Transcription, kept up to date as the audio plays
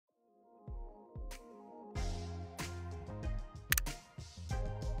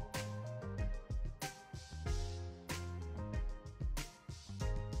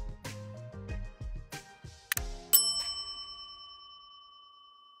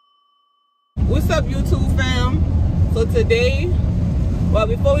What's up, YouTube fam? So today, well,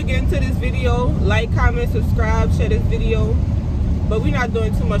 before we get into this video, like, comment, subscribe, share this video. But we're not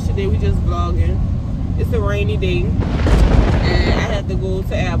doing too much today, we just vlogging. It's a rainy day and I had to go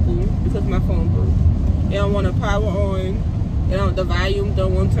to Apple because my phone broke. It don't want to power on, the volume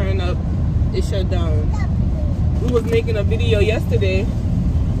don't want to turn up, it shut down. We was making a video yesterday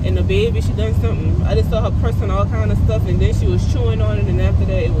and the baby, she done something. I just saw her pressing all kind of stuff and then she was chewing on it, and after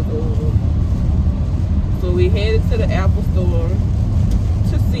that it was over. So we headed to the Apple store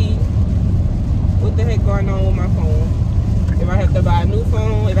to see what the heck going on with my phone. If I have to buy a new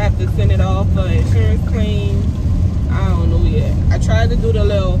phone, if I have to send it off for insurance claim, I don't know yet. I tried to do the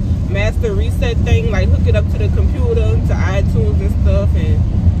little master reset thing, like hook it up to the computer, to iTunes and stuff,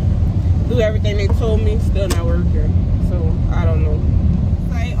 and do everything they told me, still not working. So I don't know.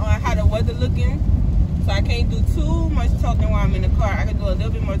 On how the weather looking, so I can't do too much talking while I'm in the car. I can do a little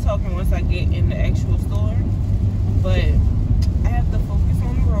bit more talking once I get in the actual store, but I have to focus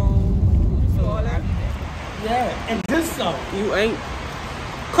on the road. So all that. Yeah, and this song. You ain't.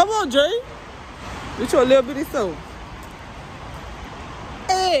 Come on, Dre. Get your little bitty soul.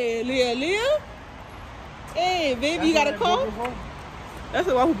 Hey, Leah. Hey, baby, you got a call? That's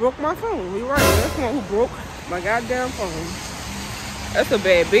the one who broke my phone. You right. That's the one who broke my goddamn phone. That's a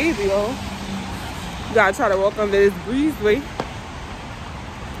bad baby, yo. You gotta try to walk under this breezeway.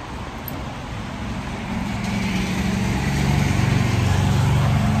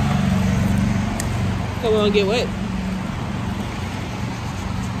 So we don't get wet.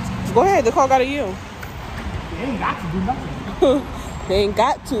 Go ahead, the car got a yield. They ain't got to do nothing. They ain't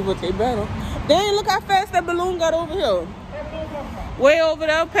got to, but they better. Dang, look how fast that balloon got over here. Way over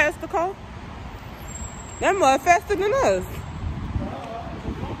there past the car. That mud faster than us.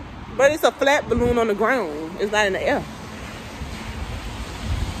 But it's a flat balloon on the ground. It's not in the air.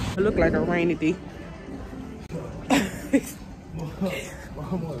 It look like a rainy day.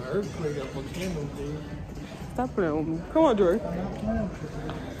 Stop playing with me. Come on, Drew.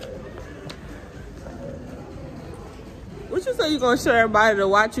 What you say you gonna show everybody the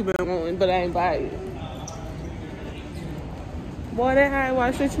watch you been wanting, but I ain't buy it? Boy, that high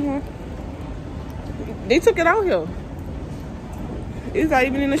watch that you want? They took it out here. It's not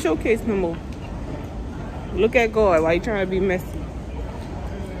even in the showcase no more. Look at God while you trying to be messy.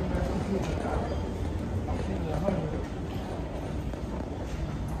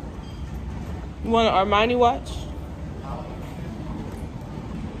 You want an Armani watch?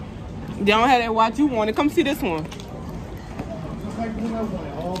 They don't have that watch you wanted. Come see this one.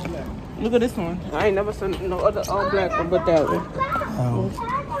 Look at this one. I ain't never seen no other all black one but that one.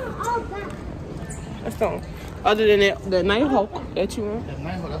 That's the one. Other than that, the Nighthawk that you want. The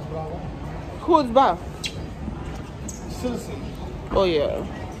Nighthawk, that's what I want. Who is by? Citizen. Oh yeah.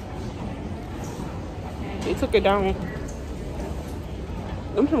 They took it down.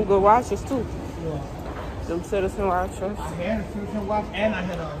 Them some good watches too. Yeah. Them Citizen watches. I had a Citizen watch and I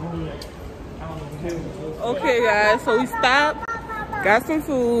had a Rolex. I don't know. Okay guys, so we stopped, got some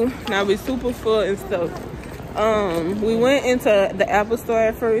food. Now we super full and stuff. We went into the Apple store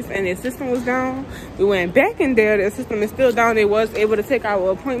at first and their system was down. We went back in there, their system is still down. They was able to take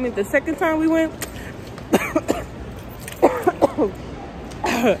our appointment the second time we went.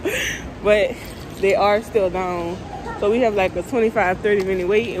 But they are still down. So we have like a 25-30 minute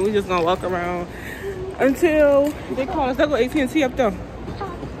wait and we just gonna walk around until they call us. They'll go AT&T up there.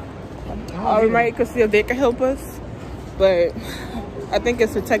 Or we might see if they can help us. But I think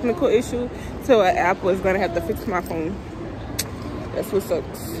it's a technical issue. So Apple is gonna have to fix my phone. That's what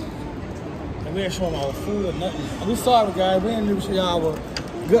sucks. And we ain't showing our food or nothing. We sorry guys, we didn't even show y'all our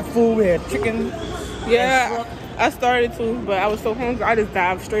good food. We had chicken. Yeah, I started to, but I was so hungry I just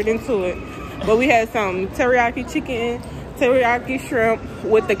dived straight into it. But we had some teriyaki chicken, teriyaki shrimp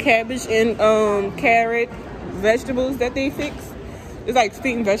with the cabbage and carrot vegetables that they fix. It's like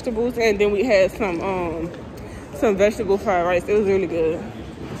steamed vegetables, and then we had some vegetable fried rice. It was really good.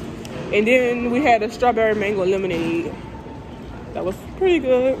 And then we had a strawberry mango lemonade. That was pretty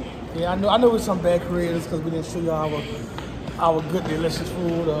good. Yeah, I know it was some bad creators because we didn't show you our good, delicious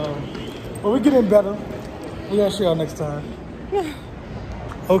food. But we're getting better. We're going to show y'all next time. Yeah.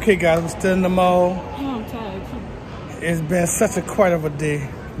 Okay, guys, we're still in the mall. Oh, I'm tired too. It's been such a quite of a day.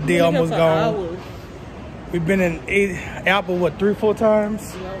 Day almost gone. Hours. We've been in Apple, what, 3-4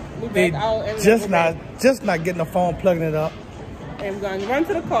 times? Yeah, we back out and just not getting the phone, plugging it up. And we're gonna run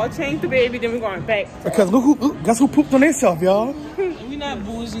to the car, change the baby, then we're going back. Because look, guess who pooped on themselves, y'all? We're not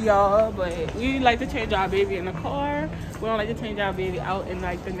bougie, y'all, but we like to change our baby in the car. We don't like to change our baby out in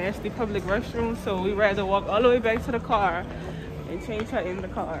like the nasty public restroom, so we rather walk all the way back to the car and change her in the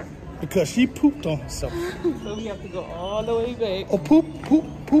car. because she pooped on herself. So we have to go all the way back. Oh,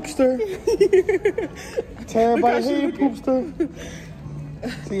 poopster. Tell everybody, hey, poopster.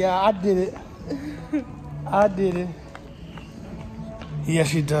 See, yeah, I did it. I did it. Yes,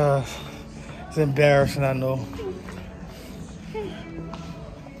 she does. It's embarrassing, I know.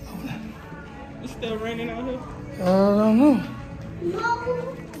 It's still raining out here? I don't know.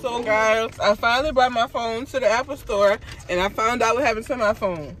 So guys, I finally brought my phone to the Apple store and I found out what happened to my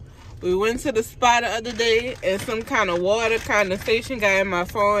phone. We went to the spa the other day and some kind of water condensation got in my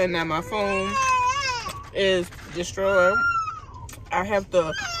phone and now my phone is destroyed. I have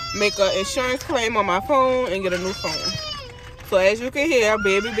to make an insurance claim on my phone and get a new phone. So as you can hear,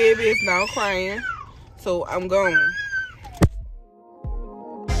 baby is now crying. So I'm gone.